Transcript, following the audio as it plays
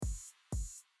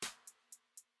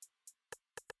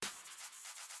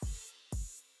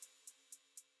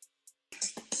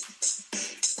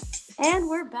And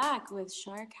we're back with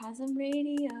Sharkasm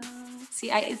Radio. See,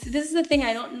 this is the thing,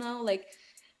 I don't know, like,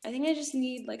 I think I just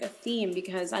need, like, a theme,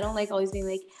 because I don't like always being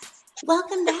like,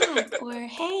 welcome back, or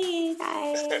hey,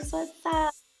 guys, what's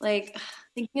up? Like,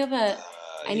 thinking of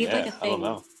I need, like, a thing, I don't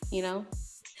know. you know?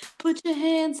 Put your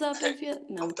hands up if you...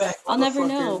 No, I'm back, I'll never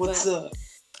know, What's up?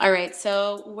 All right,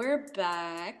 so we're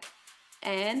back,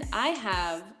 and I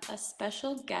have a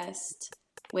special guest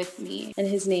with me, and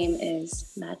his name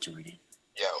is Matt Jordan.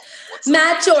 Yo, what's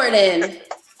Matt up? Jordan.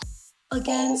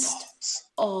 Against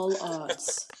all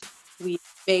odds. We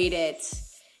made it.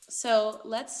 So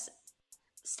let's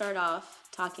start off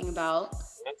talking about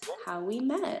how we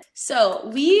met. So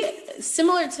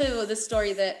similar to the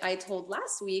story that I told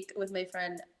last week with my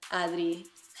friend Adri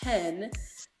Hen,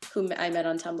 whom I met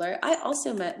on Tumblr, I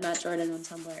also met Matt Jordan on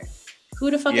Tumblr.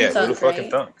 Who'da fucking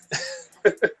thunk,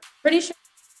 right? Pretty sure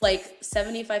like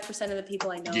 75% of the people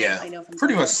I know from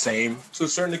pretty Tumblr. much same to a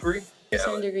certain degree. To a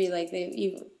certain degree, like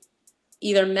you've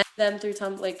either met them through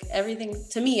Tumblr, like everything,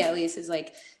 to me at least, is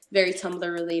like very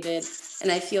Tumblr related.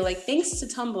 And I feel like thanks to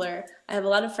Tumblr, I have a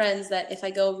lot of friends that if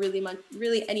I go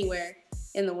really anywhere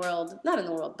in the world, not in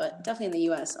the world, but definitely in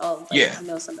the US, I'll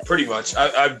know somebody. Pretty much.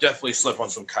 I've definitely slept on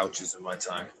some couches in my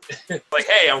time. Like,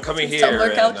 hey, I'm coming here.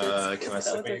 Tumblr couches. Can I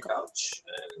sleep on your couch?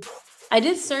 I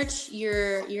did search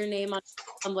your name on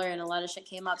Tumblr, and a lot of shit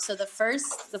came up. So the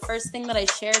first thing that I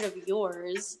shared of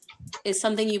yours is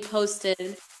something you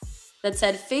posted that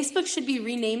said Facebook should be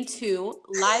renamed to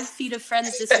live feed of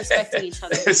friends disrespecting each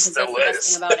other, because that's the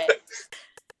best thing about it.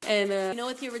 And you know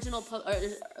what the original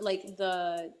like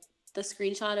the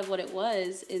screenshot of what it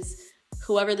was is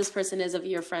whoever this person is of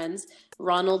your friends,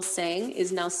 Ronald Sang,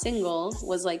 is now single,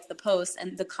 was like the post,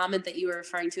 and the comment that you were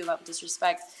referring to about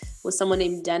disrespect was someone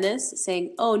named Dennis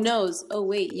saying, "Oh noes, oh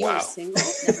wait, you were single?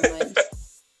 Never mind."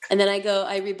 And then I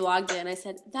reblogged it, and I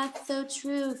said, that's so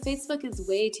true. Facebook is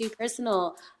way too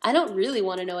personal. I don't really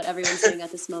want to know what everyone's doing at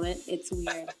this moment. It's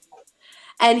weird.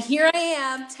 And here I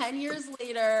am 10 years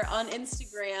later on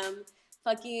Instagram,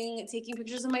 fucking taking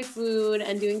pictures of my food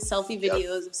and doing selfie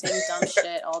videos of saying dumb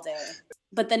shit all day.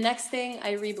 But the next thing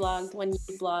I reblogged when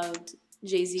you blogged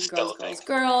Jay-Z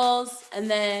Girls. And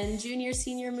then Junior,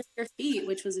 Senior, Move Your Feet,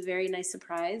 which was a very nice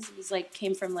surprise. It was like,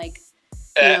 came from like,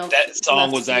 that song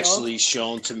was actually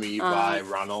shown to me by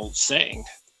Ronald Sang,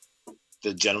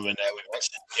 the gentleman that we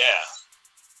mentioned.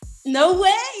 Yeah. No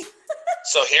way.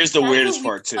 So here's the weirdest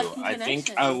part too. I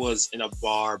think I was in a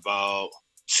bar about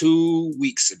 2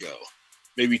 weeks ago,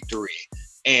 maybe 3,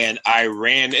 and I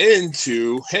ran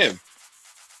into him.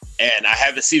 And I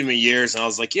haven't seen him in years, and I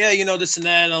was like, yeah, this and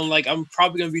that. And I'm like, I'm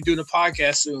probably going to be doing a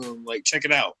podcast soon. Like, check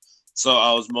it out. So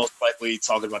I was most likely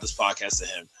talking about this podcast to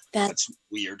him. That's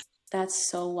weird. That's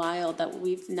so wild that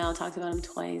we've now talked about him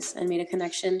twice and made a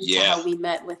connection to how we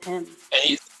met with him.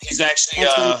 And he's actually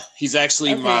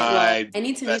my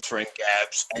best friend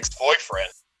Gab's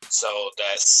ex-boyfriend. So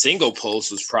that single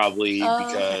post was probably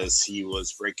because he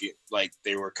was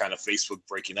they were kind of Facebook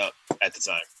breaking up at the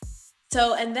time.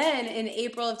 So, and then in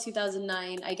April of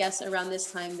 2009, I guess around this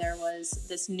time, there was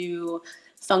this new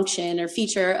function or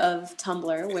feature of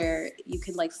Tumblr where you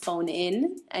could like phone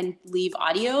in and leave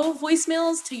audio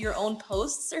voicemails to your own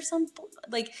posts or something.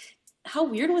 Like, how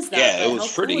weird was that? Yeah, it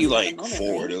was pretty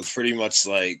forward. Right? It was pretty much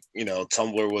like,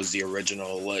 Tumblr was the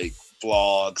original like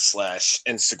blog /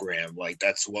 Instagram. Like,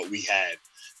 that's what we had.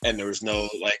 And there was no,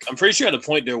 I'm pretty sure at the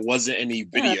point there wasn't any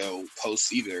video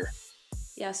posts either.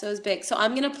 Yeah, so it was big. So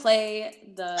I'm going to play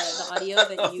the audio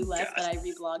that you left that I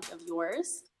reblogged of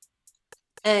yours.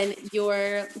 And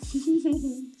your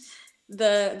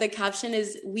the caption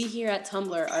is, "We here at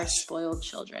Tumblr are spoiled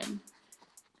children."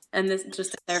 And this,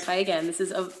 just to clarify again,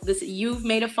 this you've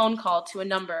made a phone call to a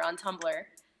number on Tumblr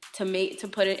to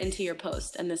put it into your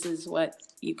post, and this is what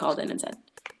you called in and said.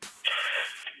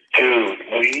 Dude,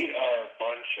 we are a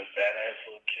bunch of badass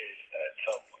little kids at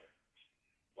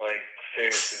Tumblr. Like,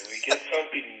 seriously, we get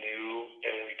something new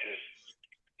and we just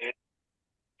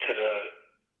to the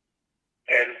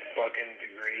nth fucking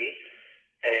degree,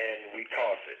 and we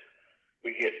toss it.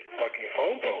 We get fucking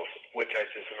phone posts, which I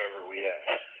just remember we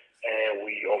have, and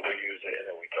we overuse it, and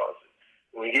then we toss it.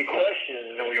 We get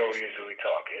questions, and then we overuse it, and we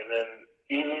talk. And then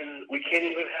we can't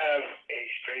even have a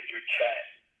stranger chat,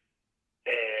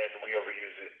 and we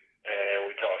overuse it, and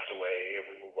we toss it away,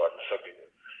 and we move on to something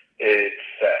new. It's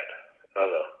sad. I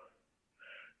don't know.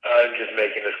 I'm just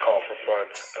making this call for fun.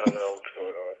 I don't know what's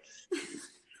going on.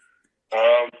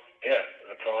 Yeah,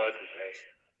 that's all I have to say.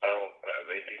 I don't have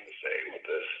anything to say with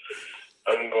this.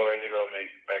 I'm going to go make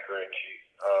macaroni and cheese,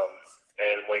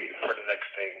 and wait for the next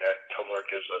thing that Tumblr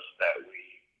gives us that we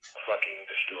fucking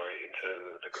destroy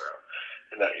into the ground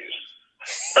and not use.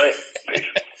 Right.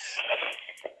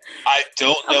 I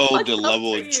don't know the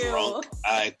level of drunk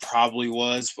I probably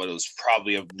was, but it was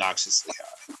probably obnoxiously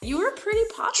high. You were pretty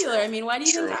popular. I mean, why do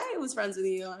you think I was friends with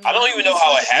you? I don't even know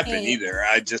how it happened either.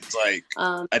 I just like,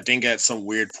 I think at some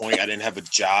weird point I didn't have a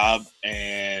job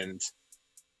and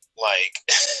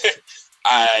like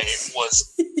I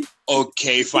was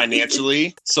okay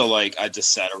financially. So like I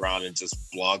just sat around and just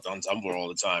blogged on Tumblr all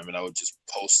the time and I would just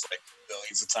post like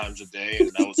millions of times a day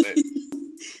and that was it.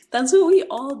 That's what we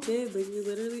all did. Like we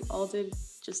literally all did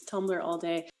just Tumblr all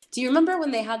day. Do you remember when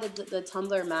they had the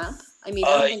Tumblr map? I mean,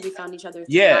 I don't think we found each other.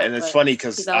 Yeah, and it's funny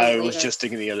because I was just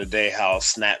thinking the other day how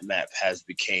Snap Map has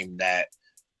became that.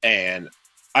 And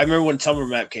I remember when Tumblr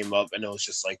Map came up and it was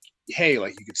just like, hey,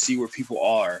 like you could see where people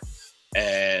are.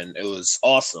 And it was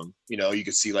awesome. You know, you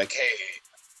could see like,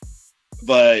 hey.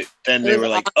 But then they were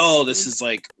like, oh, this is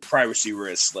like privacy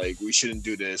risk. Like we shouldn't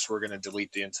do this. We're going to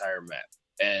delete the entire map.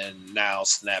 And now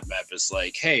Snap Map is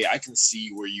like, hey, I can see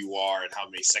where you are and how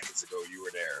many seconds ago you were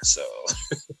there. So.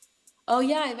 Oh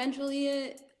yeah, eventually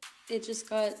it just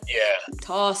got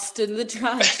tossed in the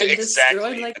trash and exactly.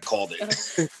 destroyed. Like I called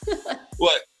it.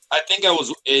 What? I think I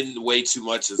was in way too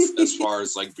much as far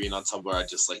as like being on Tumblr. I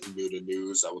just like knew the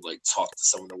news. I would like talk to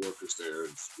some of the workers there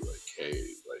and just be like, hey,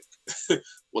 like,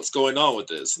 what's going on with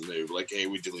this? And they were like, hey,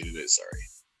 we deleted it. Sorry.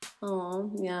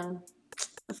 Oh yeah.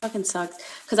 It fucking sucks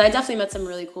because I definitely met some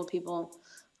really cool people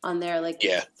on there, like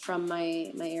from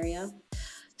my area.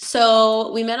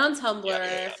 So we met on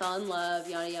Tumblr, fell in love,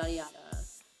 yada yada yada,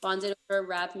 bonded over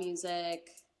rap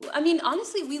music. I mean,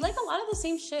 honestly, we like a lot of the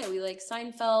same shit. We like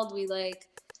Seinfeld. We like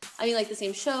the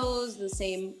same shows, the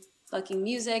same fucking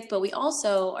music. But we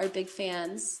also are big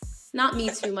fans. Not me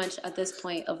too much at this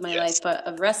point of my life, but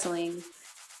of wrestling.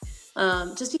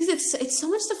 Just because it's so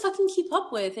much to fucking keep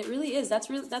up with. It really is. That's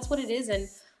what it is. And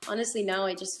honestly, now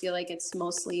I just feel like it's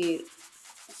mostly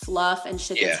fluff and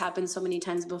shit that's happened so many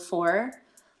times before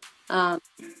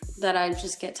that I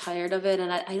just get tired of it.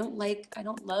 And I don't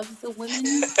love the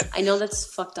women. I know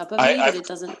that's fucked up of me, but it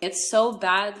doesn't. It's so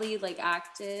badly like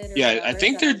acted. I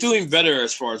think they're doing better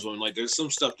as far as women. Like there's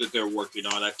some stuff that they're working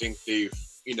on. I think they've,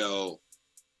 you know.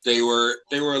 They were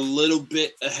a little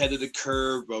bit ahead of the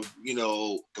curve of, you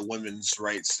know, the women's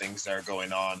rights things that are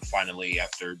going on finally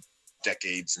after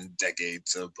decades and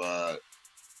decades of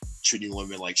treating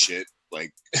women like shit.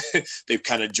 Like they've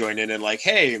kind of joined in and like,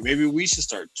 hey, maybe we should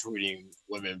start treating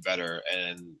women better.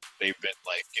 And they've been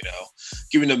like, you know,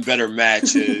 giving them better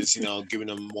matches, you know, giving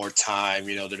them more time.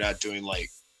 You know, they're not doing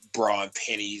like bra and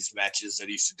panties matches that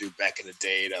they used to do back in the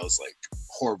day. That was like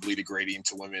horribly degrading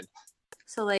to women.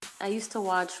 So, like, I used to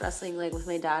watch wrestling, like, with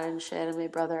my dad and shit and my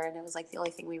brother, and it was, like, the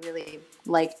only thing we really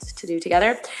liked to do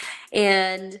together.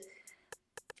 And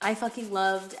I fucking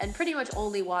loved and pretty much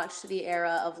only watched the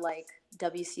era of, like,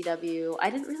 WCW. I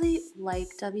didn't really like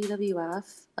WWF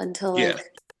until,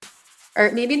 like,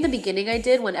 or maybe in the beginning I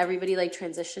did when everybody, like,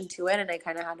 transitioned to it and I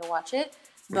kind of had to watch it.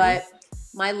 But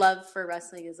my love for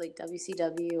wrestling is, like,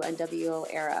 WCW and WO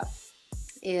era.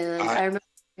 And I remember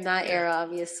in that era,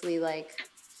 obviously, like,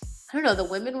 I don't know, the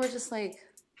women were just like,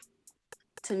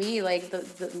 to me, like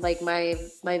the like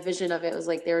my vision of it was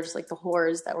like they were just like the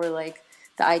whores that were like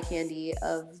the eye candy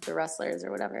of the wrestlers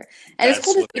or whatever. And it's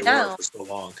cool to see now. For so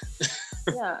long.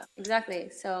 Yeah,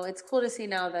 exactly. So it's cool to see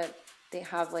now that they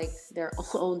have like their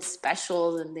own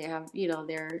specials and they have, you know,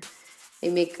 they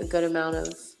make a good amount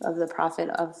of the profit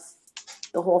of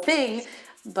the whole thing,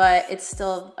 but it's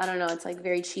still, I don't know, it's like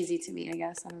very cheesy to me, I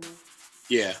guess. I don't know.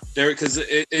 Yeah, because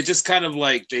it just kind of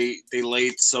like they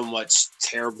laid so much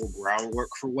terrible groundwork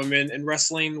for women in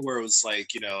wrestling, where it was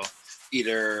like, you know,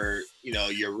 either, you know,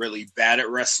 you're really bad at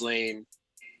wrestling,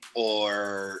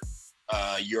 or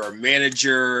you're a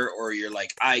manager, or you're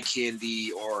like eye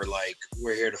candy, or like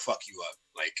we're here to fuck you up.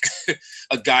 Like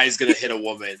a guy's gonna hit a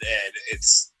woman and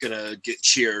it's gonna get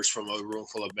cheers from a room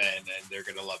full of men and they're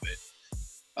gonna love it.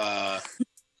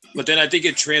 But then I think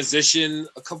it transitioned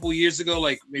a couple years ago,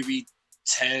 like maybe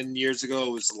 10 years ago.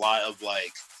 It was a lot of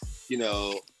like, you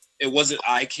know, it wasn't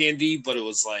eye candy, but it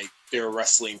was like they were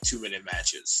wrestling 2-minute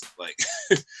matches. Like,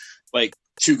 like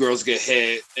two girls get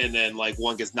hit and then like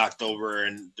one gets knocked over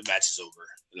and the match is over.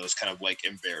 And it was kind of like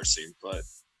embarrassing, but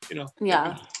you know,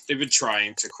 they've been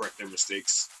trying to correct their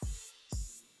mistakes.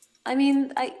 I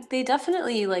mean, they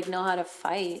definitely like know how to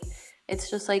fight. It's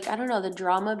just like, I don't know, the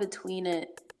drama between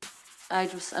it. I'm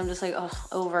just like, oh,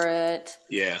 over it.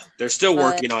 Yeah, they're still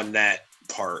working on that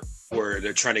part where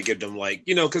they're trying to give them like,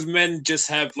 you know, because men just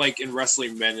have like in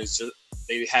wrestling, men is just,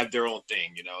 they have their own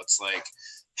thing, you know. It's like,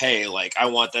 hey, like I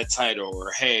want that title,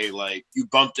 or hey, like you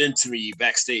bumped into me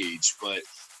backstage, but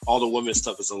all the women's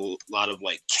stuff is a lot of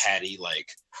like catty, like,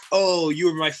 oh, you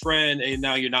were my friend and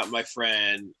now you're not my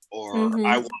friend, or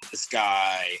I want this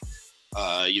guy,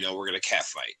 we're gonna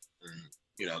catfight. And,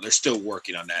 they're still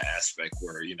working on that aspect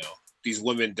where, these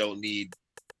women don't need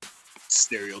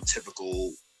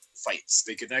stereotypical fights.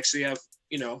 They can actually have,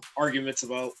 arguments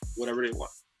about whatever they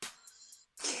want.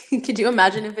 Could you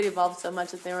imagine if it evolved so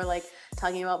much that they were like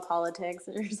talking about politics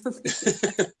or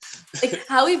something? Like,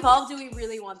 how evolved do we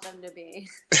really want them to be?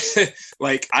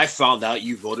 Like, I found out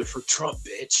you voted for Trump,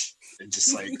 bitch. And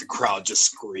just like the crowd just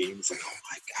screams, like, oh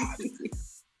my God.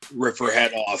 Rip her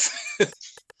head off.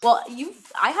 Well,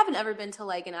 I haven't ever been to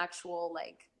like an actual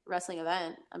like wrestling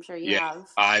event. I'm sure you have.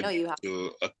 I know you have.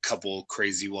 To a couple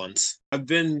crazy ones. I've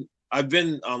been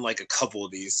on like a couple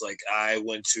of these. Like I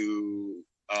went to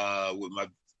with my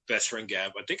best friend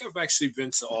Gab. I think I've actually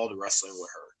been to all the wrestling with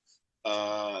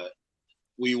her.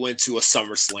 We went to a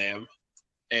SummerSlam,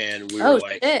 and we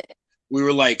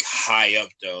were like high up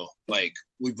though. Like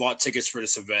we bought tickets for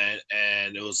this event,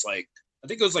 and it was like I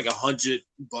think it was like $100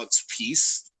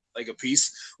 piece. Like a piece.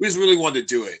 We just really wanted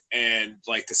to do it, and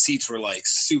like the seats were like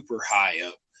super high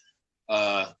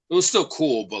up. It was still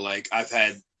cool, but like I've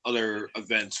had other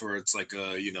events where it's like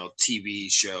a TV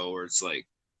show where it's like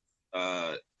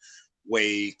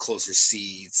way closer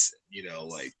seats,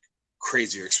 like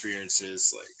crazier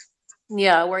experiences, like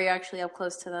where you're actually up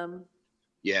close to them.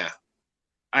 Yeah,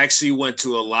 I actually went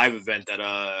to a live event that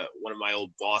one of my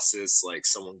old bosses, like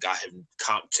someone got him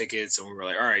comp tickets, and we were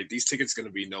like, all right, these tickets gonna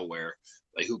be nowhere.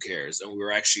 Like, who cares? And we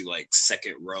were actually like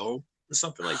second row or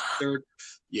something, like third.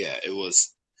 Yeah, it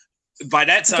was. By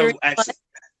that time,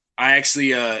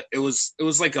 it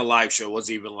was like a live show. It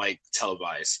wasn't even like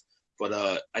televised.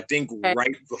 But I think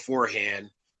right beforehand,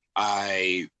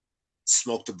 I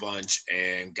smoked a bunch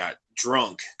and got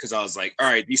drunk because I was like, all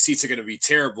right, these seats are gonna be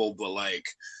terrible, but like,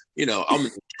 I'm gonna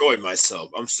enjoy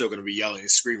myself. I'm still gonna be yelling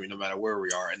and screaming no matter where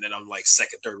we are. And then I'm like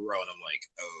second, third row, and I'm like,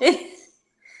 oh.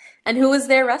 And who was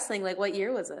there wrestling? Like, what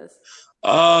year was this?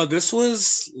 This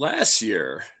was last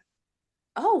year.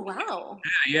 Oh, wow.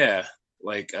 Yeah.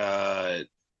 Like, there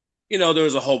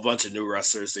was a whole bunch of new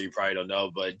wrestlers that you probably don't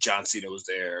know, but John Cena was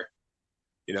there.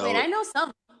 Wait, I know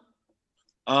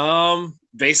some.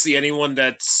 Basically anyone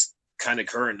that's kind of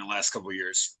current in the last couple of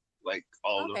years, like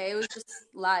all of them. Okay, it was just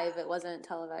live. It wasn't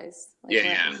televised. Like,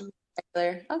 yeah.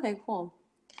 Okay, cool.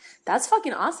 That's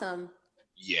fucking awesome.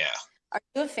 Yeah. Are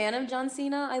you a fan of John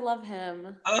Cena? I love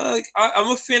him. I'm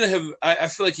a fan of him. I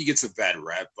feel like he gets a bad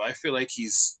rap, but I feel like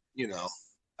he's,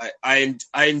 I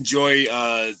enjoy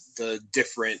the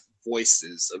different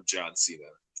voices of John Cena,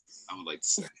 I would like to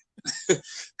say.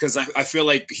 Because I feel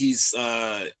like he's,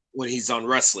 when he's on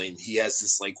wrestling, he has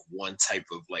this like one type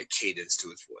of like cadence to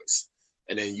his voice.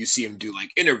 And then you see him do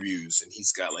like interviews and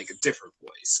he's got like a different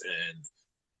voice. And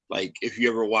like, if you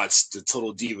ever watched the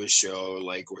Total Divas show,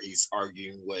 like where he's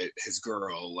arguing with his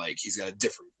girl, like he's got a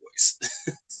different voice.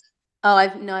 Oh,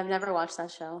 I've never watched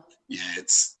that show. Yeah,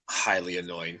 it's highly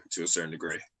annoying to a certain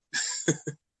degree.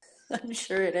 I'm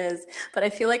sure it is, but I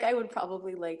feel like I would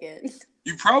probably like it.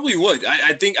 You probably would.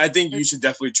 I think you should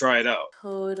definitely try it out.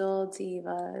 Total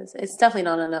Divas. It's definitely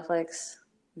not on Netflix.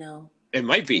 No. It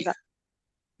might be.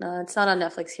 No, it's not on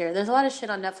Netflix here. There's a lot of shit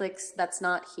on Netflix that's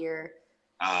not here.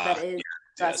 That is.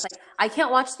 Yes. Like, I can't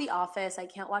watch The Office. I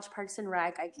can't watch Parks and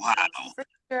Rec. I can't watch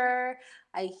Frasier.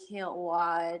 I can't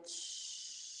watch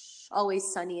Always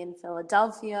Sunny in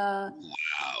Philadelphia.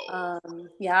 Wow.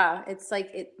 Yeah, it's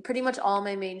like pretty much all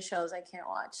my main shows I can't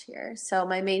watch here. So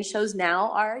my main shows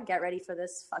now are, get ready for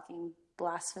this fucking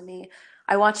blasphemy,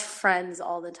 I watch Friends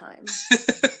all the time.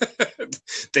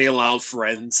 They allowed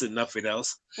Friends and nothing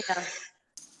else. Yeah.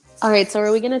 All right, so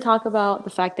are we going to talk about the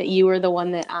fact that you were the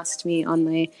one that asked me on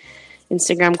my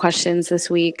Instagram questions this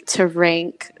week to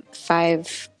rank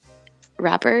 5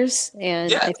 rappers,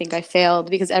 and I think I failed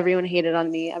because everyone hated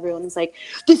on me. Everyone was like,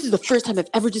 this is the first time I've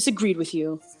ever disagreed with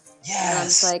you. Yes. And I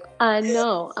was like, I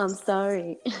know, I'm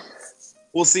sorry.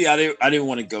 Well, see, I didn't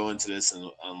want to go into this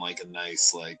on like a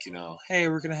nice, like, hey,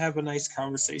 we're gonna have a nice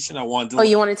conversation. I wanted to. Oh,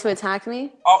 you wanted to attack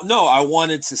me? Oh no, I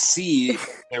wanted to see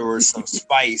if there was some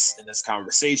spice in this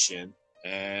conversation,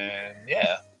 and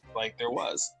yeah, like there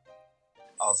was.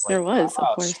 I was like, there was, of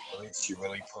course. She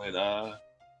really put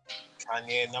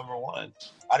Kanye at number 1.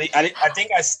 I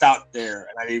think I stopped there,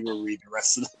 and I didn't even read the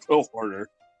rest of the order.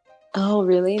 Oh,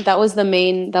 really? That was the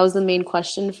main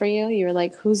question for you? You were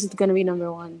like, who's going to be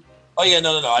number 1? Oh yeah,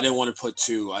 no. I didn't want to put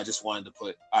 2. I just wanted to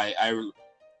put. I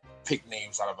picked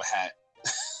names out of a hat.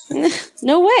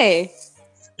 No way.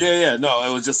 Yeah. No,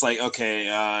 it was just like, okay,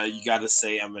 you got to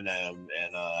say Eminem,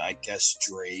 and I guess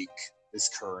Drake is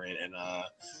current, and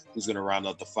who's gonna round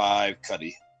out the 5?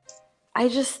 Cudi.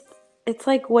 it's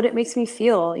like what it makes me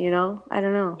feel, you know? I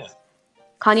don't know. Yeah.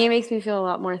 Kanye makes me feel a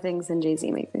lot more things than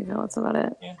Jay-Z makes me feel. That's about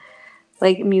it. Yeah.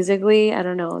 Like musically, I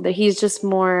don't know. That he's just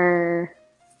more,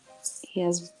 he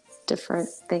has different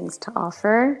things to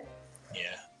offer.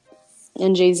 Yeah.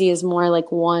 And Jay-Z is more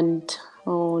like one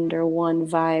toned or one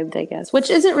vibed, I guess, which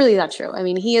isn't really that true. I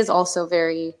mean, he is also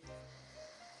very,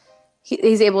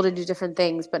 he's able to do different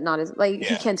things, but not as, like,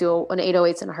 he can't do an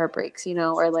 808s and a Heartbreaks, you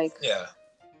know, or like,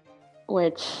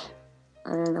 which,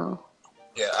 I don't know.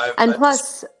 Yeah. And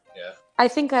plus, I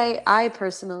think I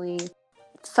personally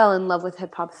fell in love with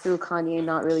hip hop through Kanye,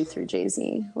 not really through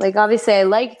Jay-Z. Like, obviously, I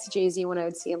liked Jay-Z when I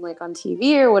would see him like on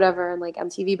TV or whatever, and like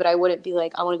MTV, but I wouldn't be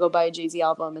like, I want to go buy a Jay-Z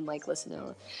album and like listen to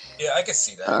it. Yeah, I can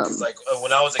see that. Because like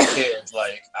when I was a kid,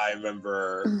 like I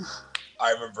remember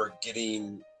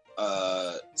getting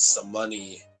some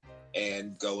money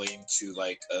and going to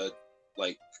like a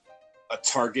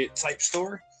Target type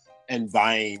store and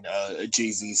buying a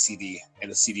Jay-Z CD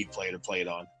and a CD player to play it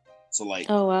on. So like,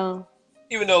 oh wow.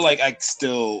 Even though like I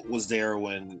still was there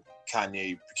when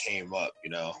Kanye came up, you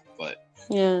know, but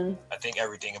yeah, I think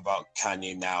everything about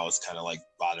Kanye now is kind of like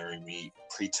bothering me,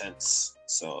 pretense.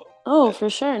 So for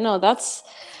sure. No,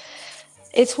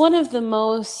 it's one of the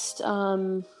most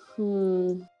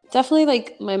definitely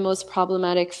like my most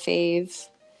problematic fave.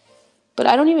 But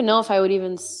I don't even know if I would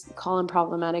even call him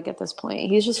problematic at this point.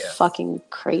 He's just fucking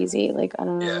crazy. Like, I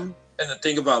don't know. And the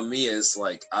thing about me is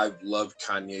like I've loved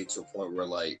Kanye to a point where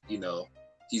like, you know,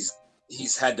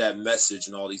 he's had that message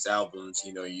in all these albums,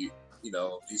 you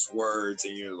know, these words,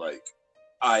 and you're like,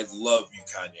 I love you,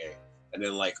 Kanye. And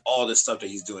then like all this stuff that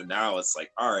he's doing now, it's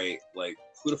like, all right, like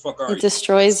who the fuck are you? It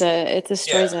destroys it.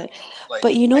 Like,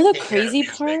 but you know the crazy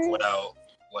part? Without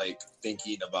like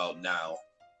thinking about now.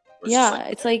 Yeah,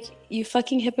 it's like, you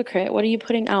fucking hypocrite. What are you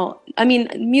putting out? I mean,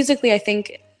 musically,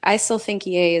 I still think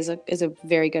EA is a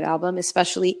very good album,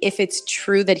 especially if it's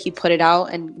true that he put it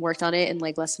out and worked on it in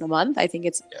like less than a month. I think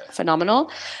it's phenomenal.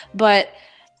 But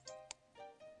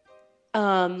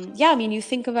I mean, you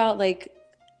think about like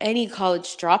any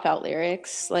college dropout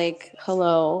lyrics, like,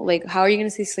 hello, like, how are you going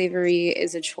to say slavery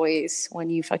is a choice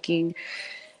when you fucking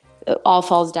All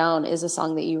Falls Down is a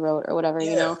song that you wrote or whatever,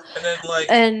 you know? And then like,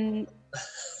 and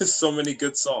so many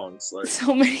good songs, like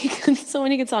so many good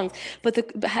songs.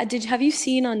 But have you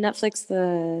seen on Netflix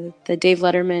the Dave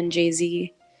Letterman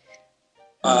Jay-Z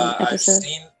episode?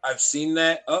 I've seen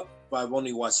that up, but I've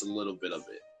only watched a little bit of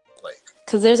it. Like,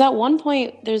 because there's one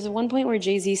point where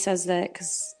Jay-Z says that,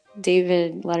 because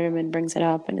David Letterman brings it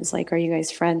up and is like, "Are you guys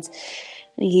friends?"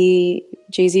 And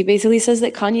Jay-Z basically says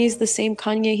that Kanye's the same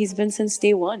Kanye he's been since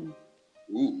day one.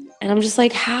 Ooh. And I'm just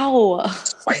like, how?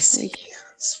 Spicy. Like,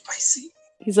 spicy.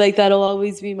 He's like, that'll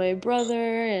always be my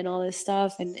brother and all this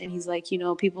stuff. And he's like, you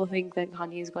know, people think that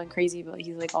Kanye is going crazy, but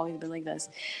he's like always been like this.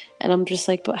 And I'm just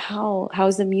like, but how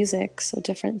is the music so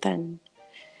different then?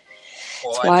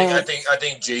 Well, I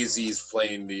think Jay-Z is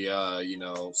playing the you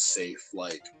know, safe,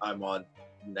 like, I'm on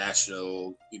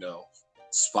national, you know,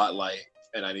 spotlight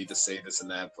and I need to say this and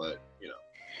that, but you know,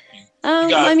 I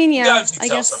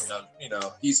guess, you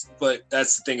know, but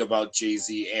that's the thing about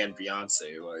Jay-Z and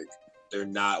Beyonce, like, they're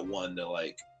not one to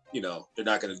like, you know, they're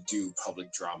not going to do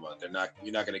public drama. You're not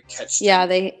going to catch them.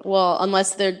 Yeah,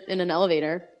 unless they're in an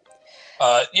elevator.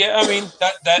 Yeah, I mean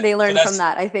that they learned from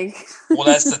that, I think. Well,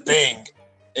 that's the thing.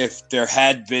 If there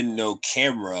had been no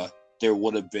camera, there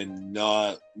would have been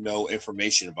no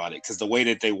information about it, because the way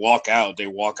that they walk out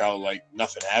like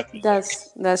nothing happened.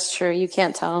 That's true. You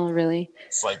can't tell, really.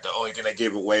 It's like the only thing that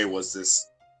gave away was this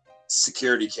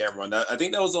security camera, and I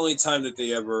think that was the only time that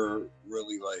they ever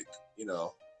really, like, you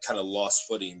know, kind of lost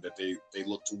footing, that they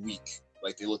looked weak,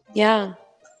 like they looked. Yeah,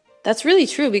 that's really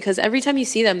true, because every time you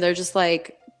see them, they're just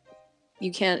like,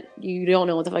 you don't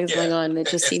know what the fuck is going on. It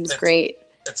just seems great.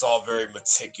 It's all very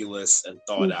meticulous and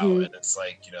thought out, and it's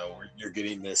like, you know, you're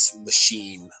getting this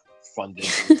machine funded.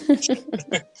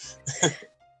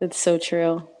 It's so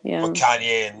true. Yeah. But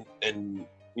Kanye and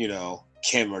you know,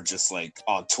 Kim are just like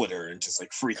on Twitter and just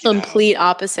like freaking complete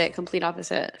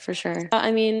opposite for sure.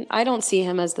 I mean, I don't see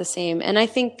him as the same, and I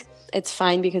think it's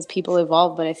fine because people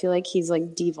evolve, but I feel like he's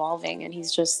like devolving and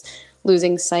he's just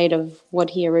losing sight of what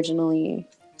he originally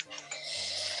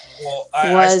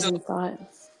was and thought.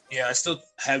 Yeah, I still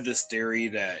have this theory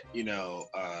that, you know,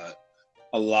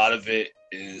 a lot of it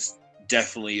is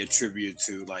definitely attributed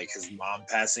to like his mom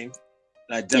passing.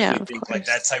 And I definitely think like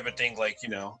that type of thing, like, you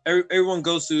know, everyone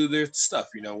goes through their stuff,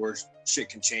 you know, where shit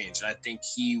can change. And I think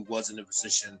he was in a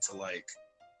position to like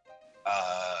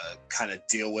kind of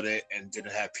deal with it and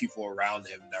didn't have people around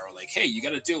him that were like, hey, you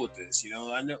got to deal with this.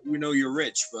 We know you're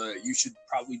rich, but you should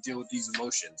probably deal with these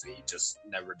emotions. And he just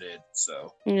never did.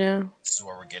 So yeah, this is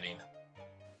what we're getting.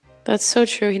 That's so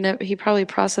true. He probably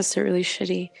processed it really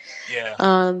shitty.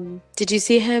 Yeah. Did you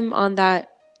see him on that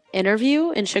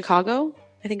interview in Chicago?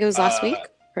 I think it was last week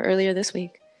or earlier this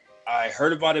week. I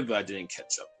heard about it, but I didn't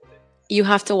catch up with it. You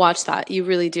have to watch that. You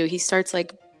really do. He starts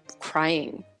like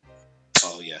crying.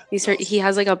 Oh yeah. He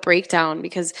has like a breakdown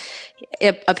because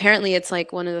apparently it's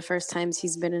like one of the first times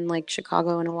he's been in like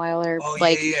Chicago in a while, or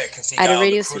like at a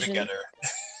radio station. Together.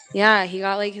 Yeah, he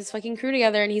got like his fucking crew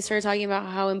together and he started talking about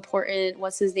how important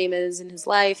what's his name is in his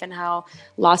life and how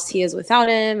lost he is without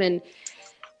him, and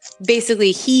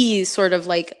basically he sort of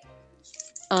like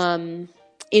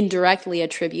indirectly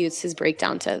attributes his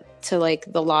breakdown to like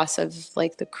the loss of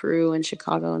like the crew in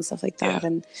Chicago and stuff like that. Yeah.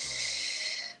 And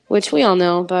which we all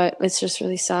know, but it's just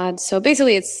really sad. So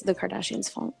basically it's the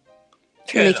Kardashians' fault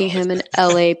for making him an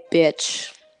LA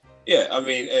bitch. Yeah, I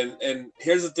mean, and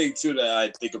here's the thing too that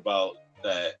I think about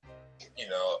that,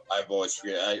 I've always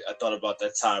forget. I thought about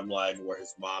that timeline where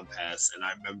his mom passed, and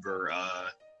I remember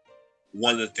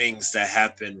one of the things that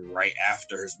happened right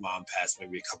after his mom passed,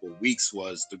 maybe a couple of weeks,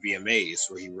 was the VMAs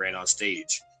where he ran on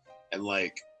stage. And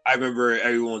like, I remember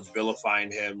everyone's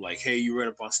vilifying him, like, hey, you ran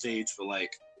up on stage, but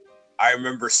like, I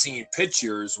remember seeing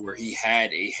pictures where he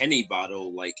had a Henny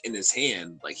bottle like in his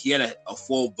hand. Like he had a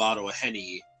full bottle of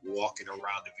Henny walking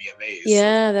around the VMAs.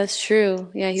 Yeah, that's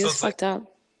true. Yeah, he was fucked up.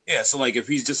 Yeah, so like if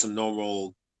he's just a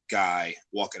normal guy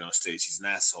walking on stage, he's an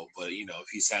asshole. But if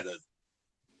he's had a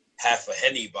half a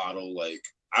Henny bottle, like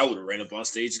I would have ran up on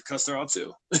stage and cussed her out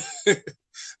too.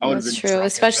 That's true,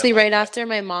 especially right after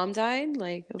my mom died.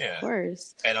 Like, of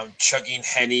course. And I'm chugging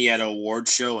Henny at an award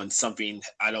show, and something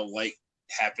I don't like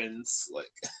happens,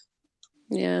 like.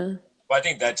 Yeah. But I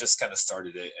think that just kind of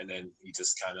started it, and then he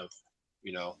just kind of,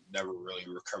 never really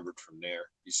recovered from there.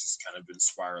 He's just kind of been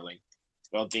spiraling.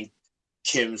 I don't think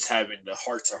Kim's having the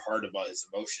heart-to-heart about his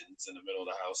emotions in the middle of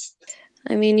the house.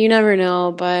 I mean, you never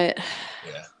know, but.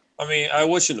 Yeah. I mean, I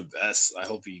wish him the best. I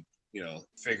hope he,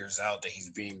 figures out that he's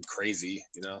being crazy,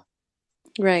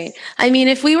 Right. I mean,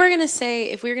 if we were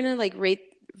gonna like rate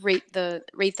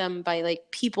them by like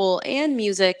people and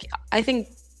music, I think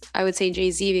I would say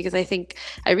Jay-Z, because I think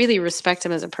I really respect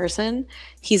him as a person.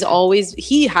 He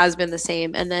has been the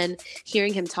same. And then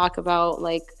hearing him talk about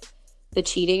like the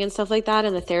cheating and stuff like that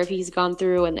and the therapy he's gone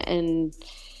through and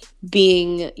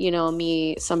being,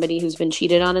 somebody who's been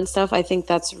cheated on and stuff, I think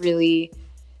that's really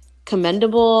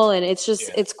commendable. And it's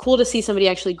just, it's cool to see somebody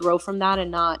actually grow from that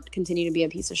and not continue to be a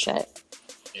piece of shit.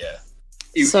 Yeah.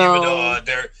 Even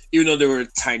though there were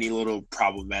tiny little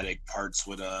problematic parts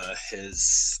with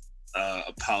his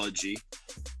apology,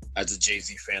 as a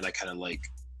Jay-Z fan, I kind of like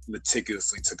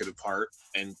meticulously took it apart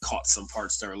and caught some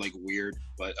parts that were like weird.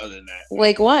 But other than that,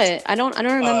 like what? I don't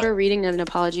remember reading an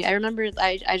apology. I remember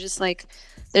I just like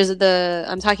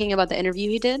I'm talking about the interview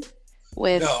he did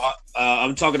with. No,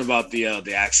 I'm talking about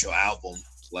the actual album.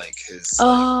 Like his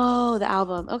the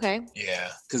album. Okay. Yeah,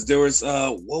 because there was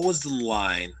what was the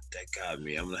line that got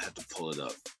me? I'm gonna have to pull it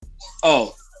up.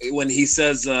 Oh, when he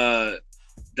says that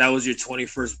was your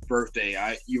 21st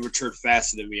birthday, you matured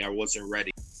faster than me, I wasn't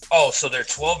ready. Oh, so they're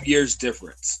 12 years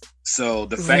difference. So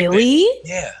the fact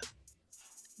yeah.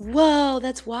 Whoa,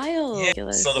 that's wild. Yeah.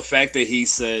 So the fact that he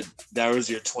said that was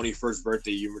your 21st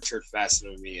birthday, you matured faster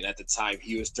than me, and at the time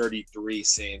he was 33,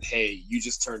 saying, hey, you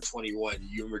just turned 21,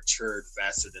 you matured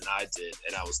faster than I did,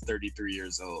 and I was 33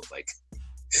 years old. Like,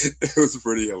 it was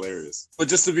pretty hilarious. But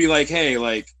just to be like, hey,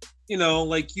 like,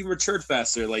 like you matured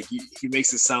faster. Like he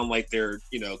makes it sound like they're,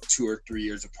 2 or 3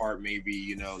 years apart.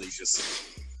 Maybe, they just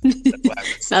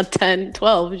not 10,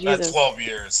 12. Jesus. Not 12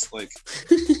 years. Like.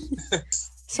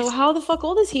 So how the fuck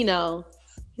old is he now?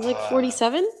 He's like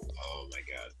 47? Oh my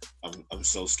god. I'm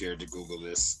so scared to Google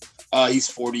this. He's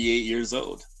 48 years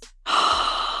old.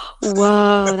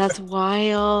 Whoa, that's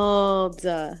wild.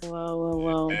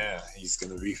 Whoa. Yeah, he's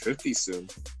gonna be 50 soon.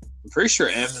 I'm pretty sure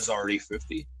M is already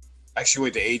 50. Actually,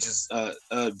 wait, the age is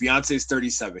Beyonce's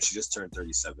 37. She just turned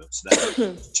 37. So that's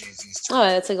Jay-Z's turn. Oh,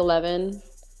 that's like 11.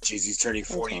 Jay-Z's turning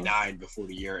 49 before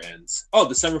the year ends. Oh,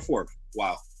 December 4th.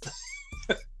 Wow.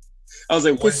 I was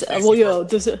like,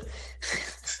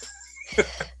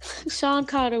 Sean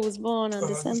Carter was born on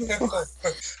December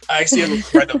 4th. I actually have a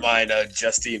friend of mine,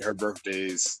 Justine, her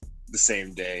birthday's the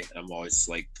same day. And I'm always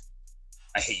like,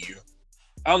 I hate you.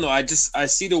 I don't know. I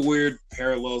see the weird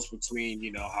parallels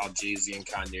between, how Jay-Z and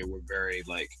Kanye were very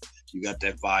like, you got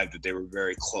that vibe that they were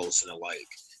very close and alike.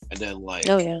 And then like,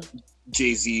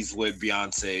 Jay-Z's with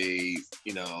Beyonce,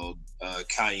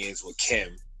 Kanye's with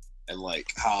Kim. and like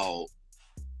how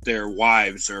their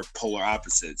wives are polar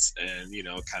opposites, and you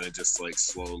know, kind of just like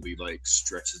slowly like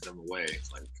stretches them away.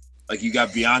 Like you got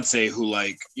Beyonce, who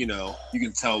like, you know, you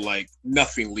can tell like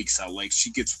nothing leaks out. Like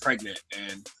she gets pregnant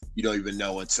and you don't even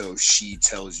know until she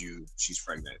tells you she's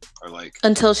pregnant, or like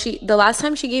until the last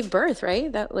time she gave birth, right?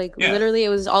 That like literally it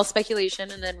was all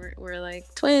speculation, and then we're like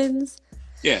twins.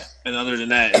 Yeah, and other than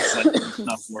that, it's like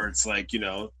stuff where it's like, you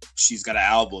know, she's got an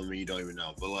album and you don't even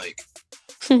know. But like,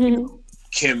 you know,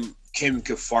 Kim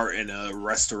could fart in a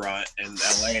restaurant in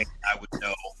LA, I would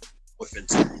know within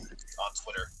 2 minutes on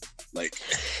Twitter. Like,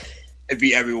 it'd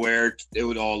be everywhere. It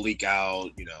would all leak out.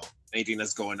 You know, anything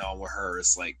that's going on with her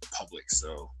is like public.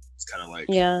 So it's kind of like,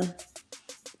 yeah,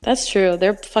 that's true.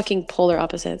 They're fucking polar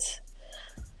opposites.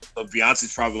 So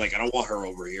Beyonce's probably like, I don't want her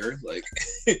over here. Like,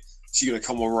 she's gonna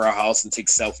come over our house and take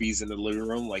selfies in the living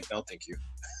room. Like, no, thank you.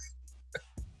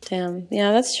 Damn.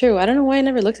 Yeah, that's true. I don't know why I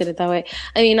never looked at it that way.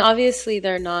 I mean, obviously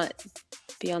they're not.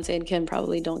 Beyonce and Kim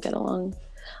probably don't get along.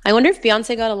 I wonder if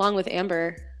Beyonce got along with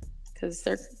Amber, because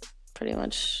they're pretty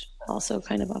much also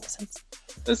kind of opposites.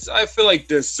 I feel like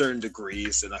there's certain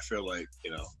degrees, and I feel like,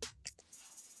 you know,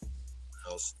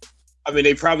 I mean,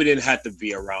 they probably didn't have to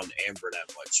be around Amber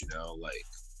that much, you know, like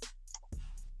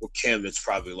with Kim, it's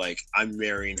probably like, I'm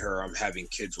marrying her, I'm having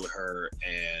kids with her,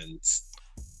 and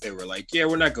they were like, yeah,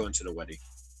 we're not going to the wedding.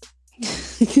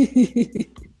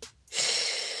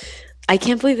 I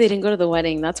can't believe they didn't go to the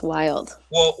wedding. That's wild.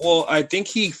 Well, I think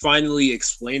he finally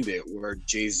explained it, where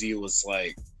Jay-Z was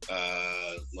like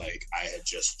I had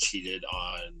just cheated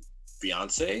on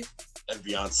Beyonce, and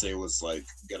Beyonce was like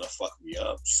gonna fuck me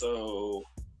up, so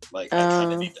like I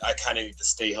kind of need to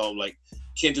stay home. Like,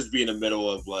 can't just be in the middle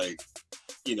of like,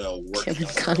 you know, working Kim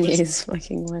and Kanye's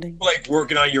fucking wedding. Like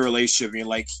working on your relationship, and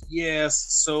like, yes,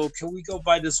 so can we go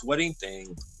buy this wedding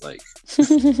thing? Like,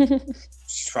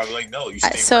 she's probably like, no, you stay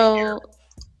right here.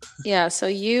 Yeah, so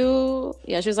she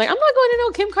was like, I'm not going to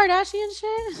no Kim Kardashian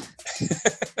shit.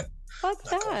 Fuck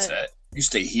that. You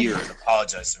stay here and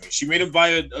apologize to me. She made him buy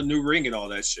a new ring and all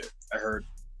that shit. I heard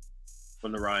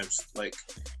from the rhymes. Like,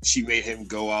 she made him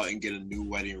go out and get a new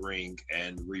wedding ring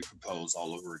and re-propose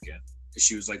all over again. And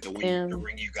she was like, the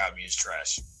ring you got me is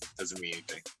trash. Doesn't mean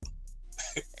anything.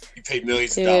 You paid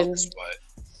millions of dollars, but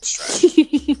it's trash.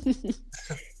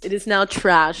 It is now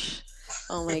trash.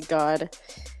 Oh my god.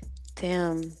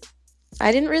 Damn.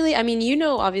 You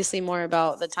know, obviously more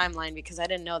about the timeline, because I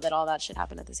didn't know that all that shit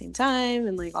happened at the same time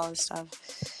and like all this stuff.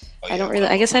 Oh, yeah, I don't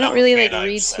really like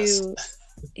read too.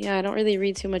 Yeah, I don't really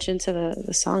read too much into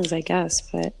the songs, I guess.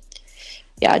 But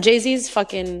yeah, Jay-Z's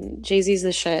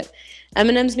the shit.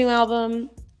 Eminem's new album,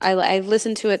 I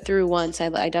listened to it through once.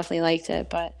 I definitely liked it,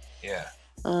 but yeah.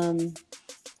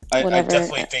 I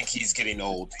definitely think he's getting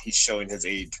old. He's showing his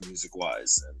age music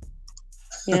wise.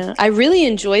 Yeah, I really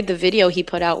enjoyed the video he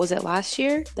put out. Was it last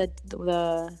year?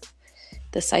 The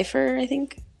Cypher, I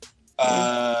think.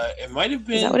 It might have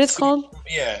been. Is that what it's called?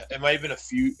 Yeah, it might have been a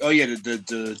few. Oh yeah,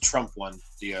 the Trump one.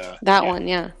 One,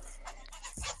 yeah.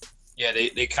 Yeah,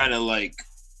 they kind of like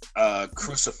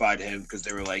crucified him, because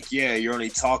they were like, yeah, you're only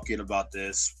talking about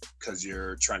this because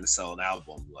you're trying to sell an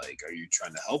album. Like, are you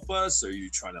trying to help us, or are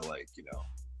you trying to, like, you know,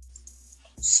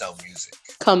 sell music?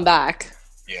 Come back.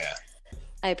 Yeah.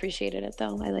 I appreciated it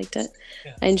though. I liked it.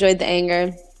 Yeah. I enjoyed the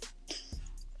anger.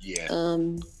 Yeah.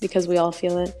 Because we all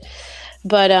feel it.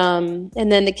 But and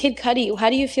then the Kid Cudi. How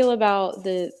do you feel about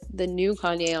the new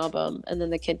Kanye album and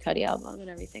then the Kid Cudi album and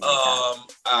everything? Like that?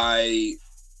 I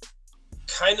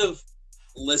kind of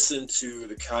listened to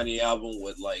the Kanye album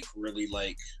with like really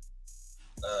like,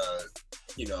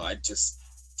 you know, I just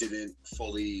didn't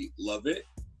fully love it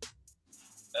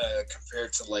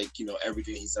compared to like, you know,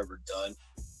 everything he's ever done.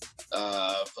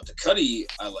 But the Cudi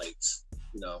I liked.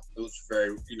 You know, it was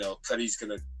very, you know, Cudi's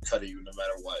gonna Cudi you no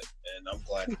matter what, and I'm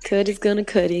glad. Cudi's gonna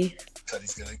Cudi.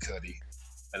 Cudi's gonna Cudi,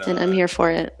 and I'm here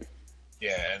for it.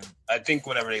 Yeah, and I think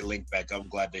whenever they link back up, I'm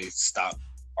glad they stopped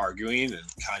arguing and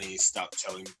Kanye stopped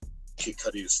telling Kid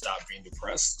Cudi to stop being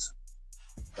depressed.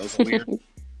 That was a weird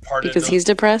part because he's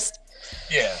depressed.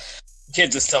 Yeah, you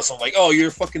can't just tell someone like, "Oh,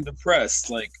 you're fucking depressed."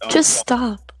 Like, just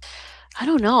stop. I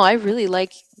don't know. I really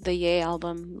like the Ye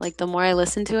album. Like, the more I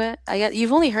listen to it,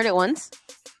 you've only heard it once?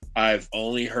 I've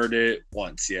only heard it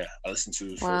once. Yeah, I listened to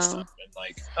it the first time, and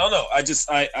like, I don't know.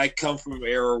 I come from an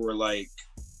era where like,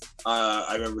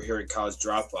 I remember hearing College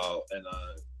Dropout and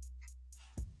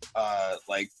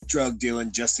like drug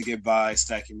dealing just to get by,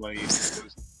 stacking money to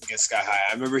get sky high.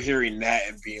 I remember hearing that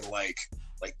and being like,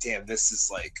 damn, this is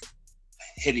like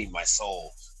hitting my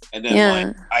soul. And then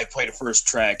like I play the first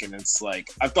track and it's like,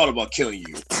 I've thought about killing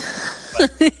you.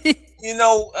 Like,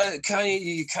 Kanye,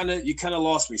 you kind of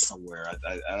lost me somewhere.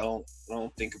 I don't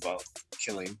think about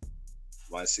killing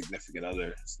my significant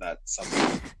other. It's not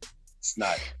something. It's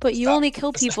not. But It's you not. only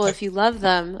kill people if you love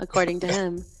them, according to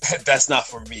him. That's not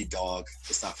for me, dog.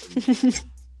 It's not for me.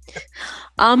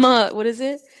 What is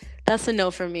it? That's a no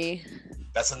for me.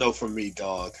 That's a no for me,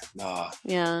 dog. Nah.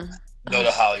 Yeah. No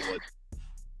to Hollywood.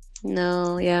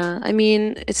 No, yeah. I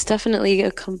mean, it's definitely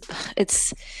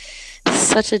it's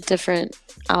such a different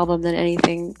album than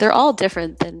anything. They're all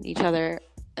different than each other.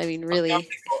 I mean, really. I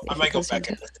might go back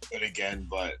and listen to it again,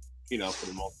 but for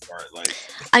the most part, like.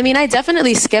 I mean, I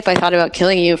definitely skip. I thought about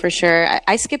killing you for sure.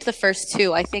 I skipped the first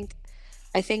two. I think.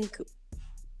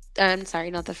 I'm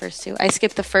sorry, not the first two. I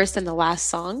skipped the first and the last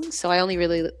song, so I only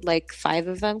really like 5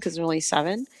 of them because there's only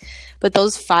 7. But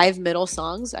those 5 middle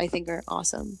songs, I think, are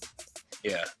awesome.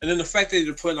 Yeah, and then the fact that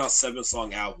you're putting out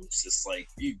 7-song albums, it's like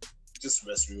you just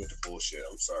mess me with the bullshit.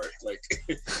 I'm sorry. Like,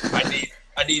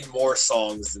 I need more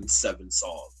songs than 7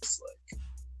 songs.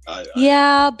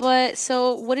 Yeah, but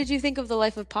so what did you think of The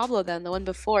Life of Pablo then, the one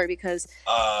before? Because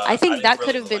I think that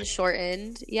could have been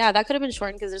shortened. Yeah, that could have been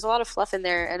shortened because there's a lot of fluff in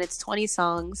there, and it's 20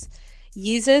 songs.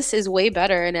 Yeezus is way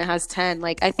better, and it has 10.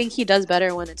 Like, I think he does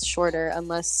better when it's shorter,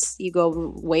 unless you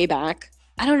go way back.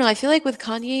 I don't know. I feel like with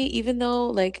Kanye, even though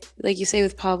like you say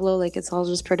with Pablo, like it's all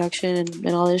just production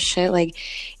and all this shit. Like,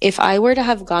 if I were to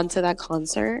have gone to that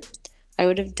concert, I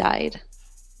would have died.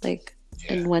 Like,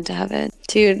 and went to heaven.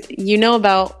 Dude,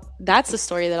 that's the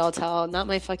story that I'll tell. Not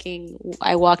my fucking,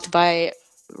 I walked by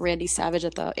Randy Savage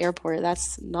at the airport.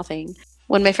 That's nothing.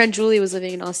 When my friend Julie was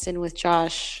living in Austin with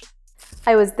Josh,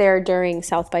 I was there during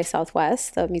South by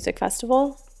Southwest, the music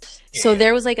festival. So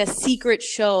there was like a secret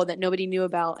show that nobody knew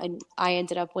about, and I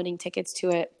ended up winning tickets to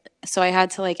it. So I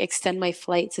had to like extend my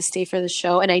flight to stay for the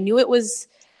show. And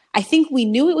I think we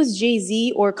knew it was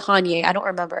Jay-Z or Kanye. I don't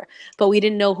remember, but we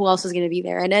didn't know who else was going to be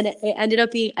there. And then it ended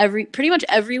up being pretty much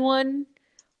everyone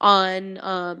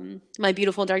on My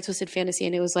Beautiful Dark Twisted Fantasy.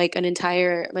 And it was like an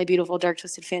entire My Beautiful Dark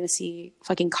Twisted Fantasy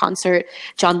fucking concert.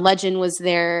 John Legend was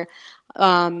there.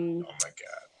 Oh my God.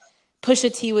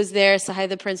 Pusha T was there. Sahai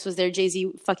the Prince was there.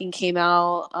 Jay-Z fucking came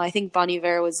out. I think Bon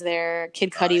Iver was there. Kid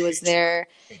Cudi was there.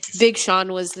 Big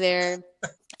Sean was there.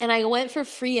 And I went for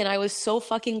free, and I was so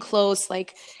fucking close,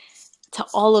 like, to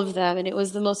all of them. And it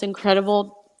was the most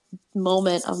incredible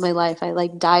moment of my life. I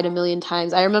like died a million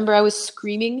times. I remember I was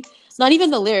screaming, not even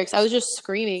the lyrics. I was just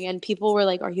screaming, and people were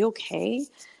like, "Are you okay?"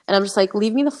 And I'm just like,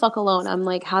 "Leave me the fuck alone. I'm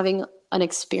like having an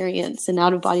experience, an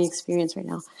out of body experience right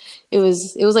now." It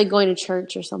was like going to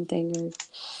church or something or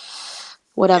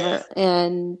whatever.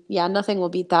 And yeah, nothing will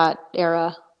beat that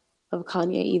era of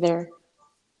Kanye either.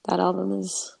 That album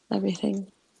is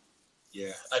everything.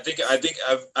 Yeah, I think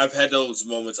I've had those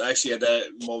moments. I actually had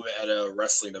that moment at a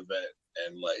wrestling event,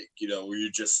 and like where you're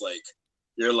just like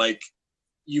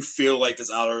you feel like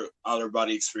this outer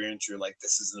body experience. You're like,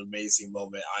 this is an amazing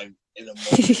moment. I'm in a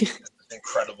moment. It's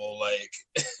incredible. Like,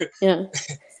 yeah.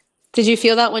 Did you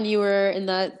feel that when you were in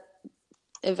that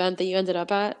event that you ended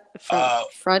up at,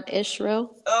 front-ish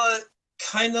row?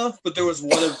 Kind of, but there was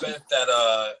one event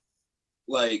that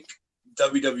like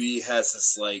WWE has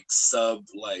this like sub,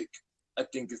 like I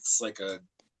think it's like a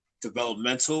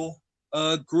developmental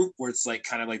group where it's like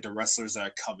kind of like the wrestlers that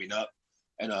are coming up,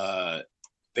 and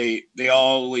they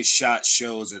always shot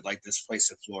shows at like this place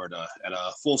in Florida at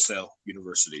Full Sail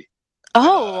University.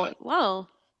 Oh, wow.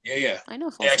 Yeah. I know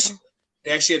Full Sail.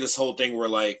 They actually had this whole thing where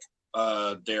like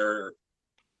their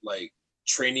like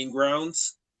training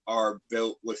grounds are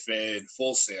built within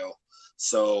Full Sail.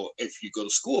 So if you go to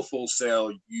school at Full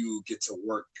Sail, you get to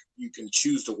work. You can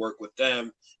choose to work with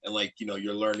them, and like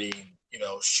you're learning,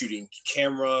 shooting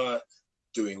camera,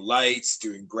 doing lights,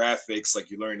 doing graphics.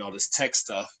 Like you're learning all this tech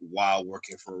stuff while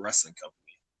working for a wrestling company.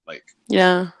 Like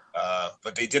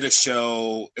but they did a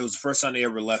show. It was the first time they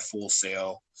ever left Full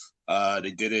Sail.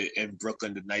 They did it in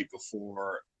Brooklyn the night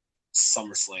before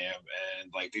SummerSlam,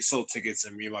 and like they sold tickets,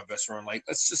 and me and my best friend were like,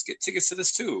 let's just get tickets to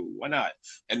this too. Why not?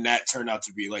 And that turned out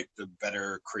to be like the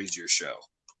better, crazier show.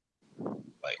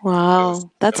 Like,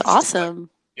 wow, that's awesome.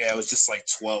 It was just like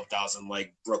 12,000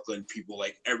 like Brooklyn people.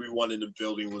 Like everyone in the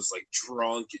building was like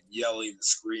drunk and yelling and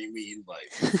screaming.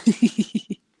 Like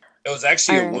it was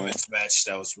actually a women's match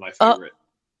that was my favorite.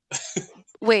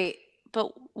 Wait,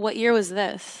 but what year was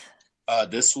this?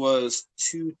 This was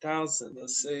 2000.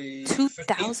 Let's say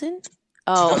 2000.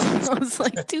 Oh, I was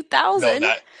like 2000.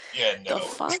 No. The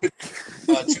fuck?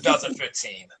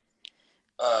 2015.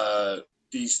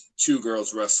 These two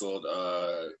girls wrestled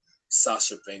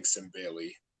Sasha Banks and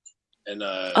Bailey, and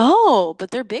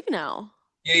but they're big now.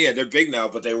 Yeah, they're big now,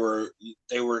 but they were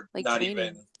like not training.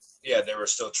 even. Yeah, they were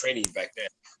still training back then,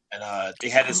 and they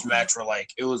had this match where like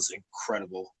it was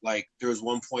incredible. Like there was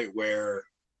one point where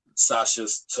Sasha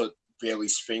took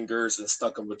Bailey's fingers and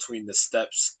stuck them between the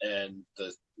steps and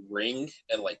the ring,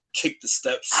 and like kicked the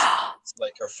steps so,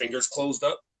 like her fingers closed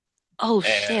up. Oh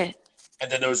shit!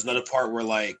 And then there was another part where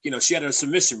like she had a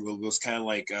submission move. It was kind of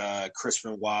like Chris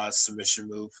Benoit's submission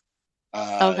move.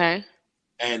 Okay.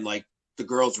 And like the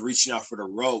girl's reaching out for the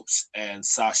ropes, and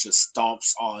Sasha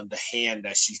stomps on the hand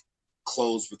that she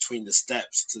closed between the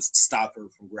steps to stop her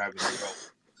from grabbing the rope.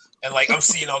 And like I'm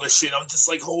seeing all this shit, I'm just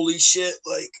like, holy shit!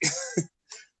 Like,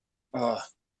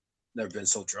 never been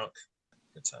so drunk.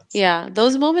 Good times. Yeah,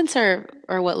 those moments are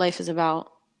what life is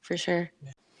about, for sure.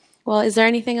 Yeah. Well, is there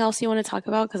anything else you want to talk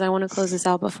about? Because I want to close this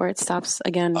out before it stops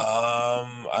again.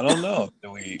 I don't know.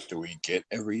 Do we get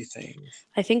everything?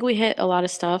 I think we hit a lot of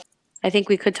stuff. I think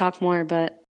we could talk more,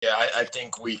 but yeah, I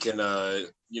think we can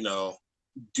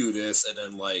do this and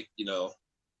then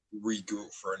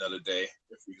regroup for another day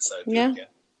if we decide to do it again.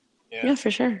 Yeah,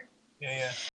 for sure.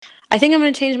 Yeah. I think I'm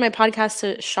gonna change my podcast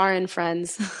to Shar and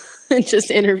Friends. And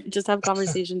just have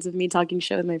conversations of me talking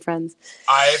shit with my friends.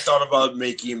 I thought about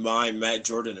making mine Matt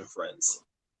Jordan and Friends.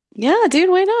 Yeah, dude,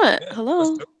 why not? Yeah,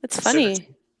 hello. It's funny.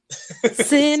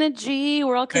 Synergy.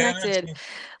 We're all connected. Synergy.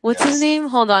 What's his name?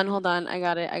 Hold on. I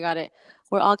got it.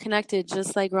 We're all connected,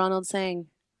 just like Ronald sang.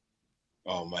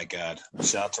 Oh my God.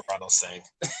 Shout out to Ronald Sang.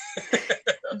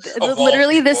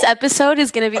 Literally, this episode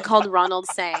is going to be called Ronald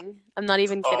Sang. I'm not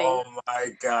even kidding. Oh my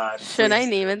God. Should I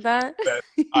name it that?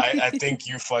 I think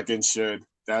you fucking should.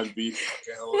 That'd be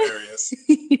fucking hilarious.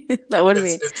 That would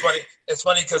be. It's funny. It's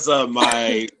funny because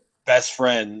my best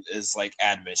friend is like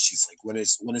adamant. She's like, when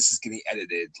is this getting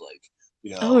edited? Like,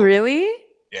 Oh, really?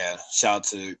 Yeah. Shout out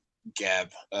to Gab.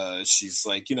 She's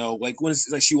like, when is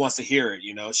like she wants to hear it.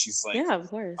 She's like, yeah, of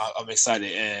course. I'm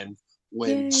excited. And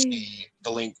when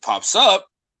the link pops up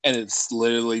and it's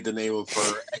literally the name of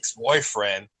her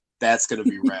ex-boyfriend, that's gonna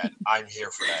be rad. I'm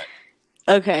here for that.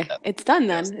 Okay, it's done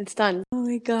then. Yes. It's done. Oh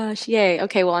my gosh, yay.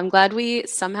 Okay, well, I'm glad we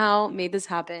somehow made this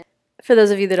happen. For those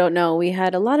of you that don't know, we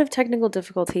had a lot of technical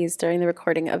difficulties during the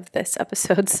recording of this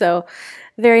episode, so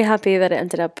very happy that it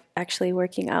ended up actually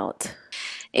working out.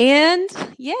 And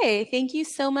yay, thank you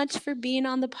so much for being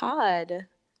on the pod.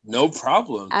 No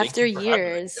problem. After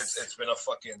years. It's been a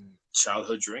fucking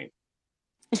childhood dream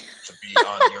to be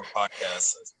on your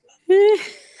podcast.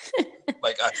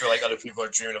 Like, I feel like other people are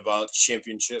dreaming about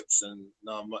championships, and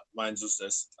no, mine's just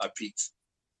this. I peaked.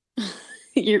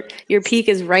 Your peak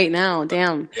is right now.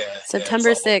 Damn. Yeah.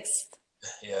 September 6th.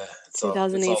 Yeah.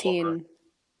 2018.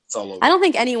 It's all over. I don't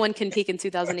think anyone can peak in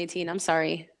 2018. I'm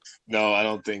sorry. No, I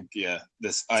don't think. Yeah.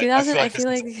 I feel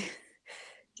like.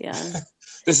 Yeah.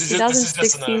 This is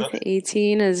 2016 just to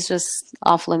 18 is just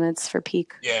off limits for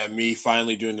peak. Yeah, me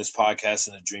finally doing this podcast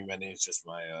and the dream ending is just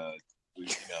my,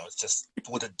 it's just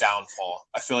with a downfall.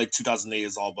 I feel like 2008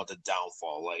 is all about the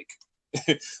downfall. Like,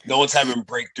 no one's having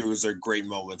breakthroughs or great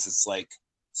moments. It's like,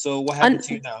 so what happened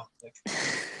to you now? Like,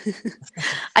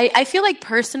 I feel like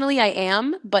personally I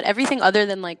am, but everything other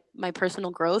than like my personal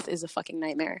growth is a fucking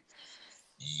nightmare.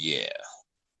 Yeah.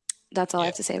 That's all I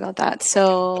have to say about that.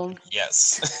 So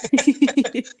yes.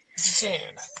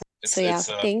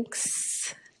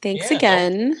 Thanks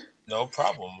again. No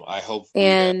problem. I hope we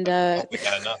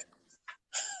got enough.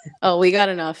 Oh, we got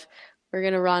enough. We're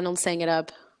gonna Ronald Sang it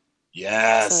up.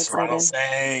 Yes, so Ronald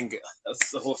Sang.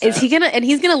 That's the whole. Is he gonna? And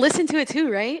he's gonna listen to it too,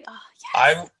 right? Oh,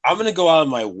 yes. I'm gonna go out of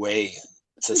my way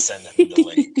to send him the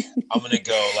link. I'm gonna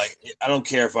go I don't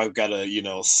care if I've got to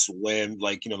swim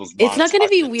those. It's not gonna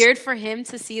be weird for him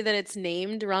to see that it's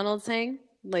named Ronald Sang.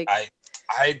 Like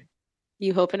I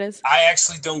you hope it is. I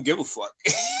actually don't give a fuck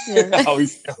how he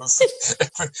feels.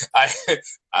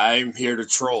 I'm here to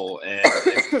troll, and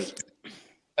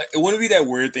it wouldn't be that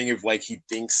weird thing if he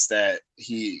thinks that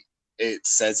it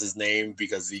says his name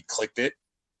because he clicked it.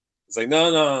 It's like,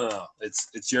 no.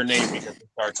 It's your name because we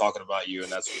started talking about you,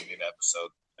 and that's what we made the episode.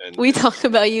 And we talk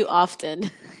about you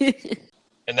often.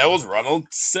 And that was Ronald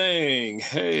Sang.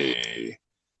 Hey.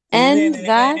 And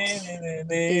that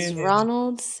is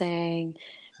Ronald Sang.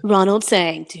 Ronald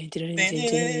Sang.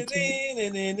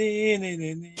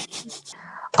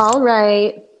 All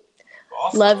right.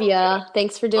 Awesome. Love ya.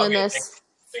 Thanks for doing this.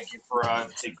 Thank you for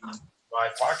taking my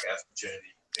podcast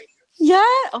opportunity. Thank you.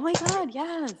 Yeah. Oh my God.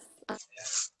 Yes.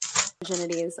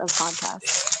 Opportunities of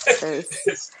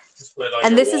podcasts.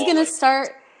 And this is going to start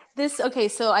this. Okay.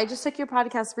 So I just took your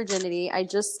podcast virginity. I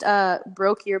just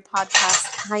broke your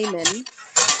podcast hymen.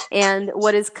 And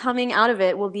what is coming out of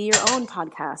it will be your own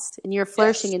podcast. And you're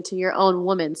flourishing into your own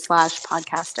woman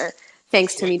 /podcaster.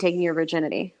 Thanks to me taking your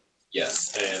virginity.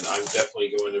 Yes, and I'm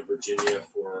definitely going to Virginia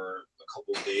for a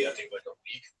couple of days. I think like a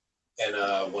week.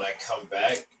 And when I come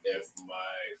back, if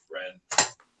my friend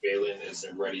Valen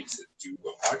isn't ready to do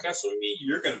a podcast with me,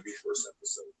 you're going to be first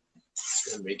episode. It's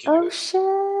going to make it. Oh,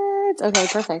 shit. Okay,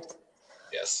 perfect.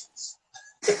 Yes.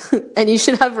 And you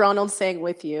should have Ronald saying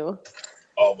with you.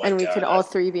 Oh my god! And we could all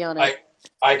three be on it.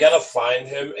 I gotta find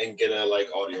him and get a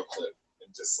audio clip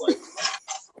and just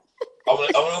I'm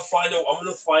gonna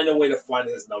find a way to find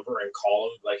his number and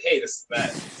call him hey, this is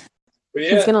Matt. But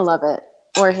yeah, he's gonna love it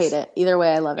or hate it. Either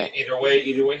way, I love it. Either way,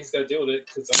 he's gotta deal with it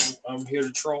because I'm here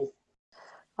to troll.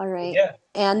 All right. Yeah.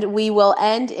 And we will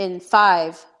end in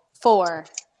 5, 4,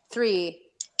 3,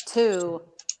 2,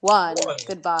 1.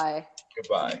 Goodbye.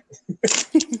 Goodbye.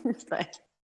 Bye.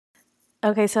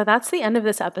 Okay, so that's the end of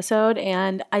this episode,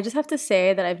 and I just have to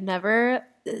say that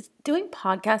doing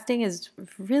podcasting is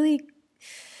really,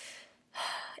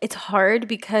 it's hard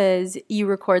because you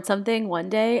record something one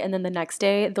day and then the next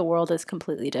day the world is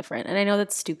completely different. And I know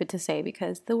that's stupid to say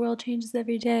because the world changes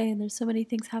every day and there's so many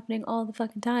things happening all the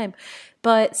fucking time.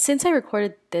 But since I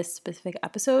recorded this specific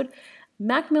episode,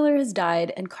 Mac Miller has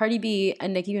died and Cardi B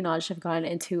and Nicki Minaj have gone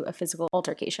into a physical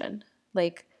altercation.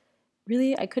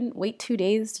 Really, I couldn't wait 2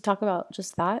 days to talk about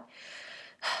just that.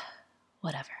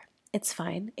 Whatever. It's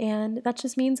fine. And that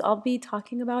just means I'll be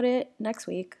talking about it next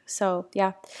week. So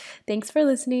yeah, thanks for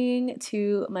listening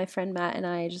to my friend Matt and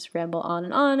I just ramble on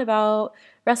and on about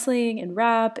wrestling and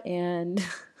rap and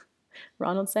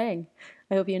Ronald Sang.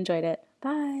 I hope you enjoyed it.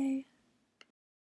 Bye.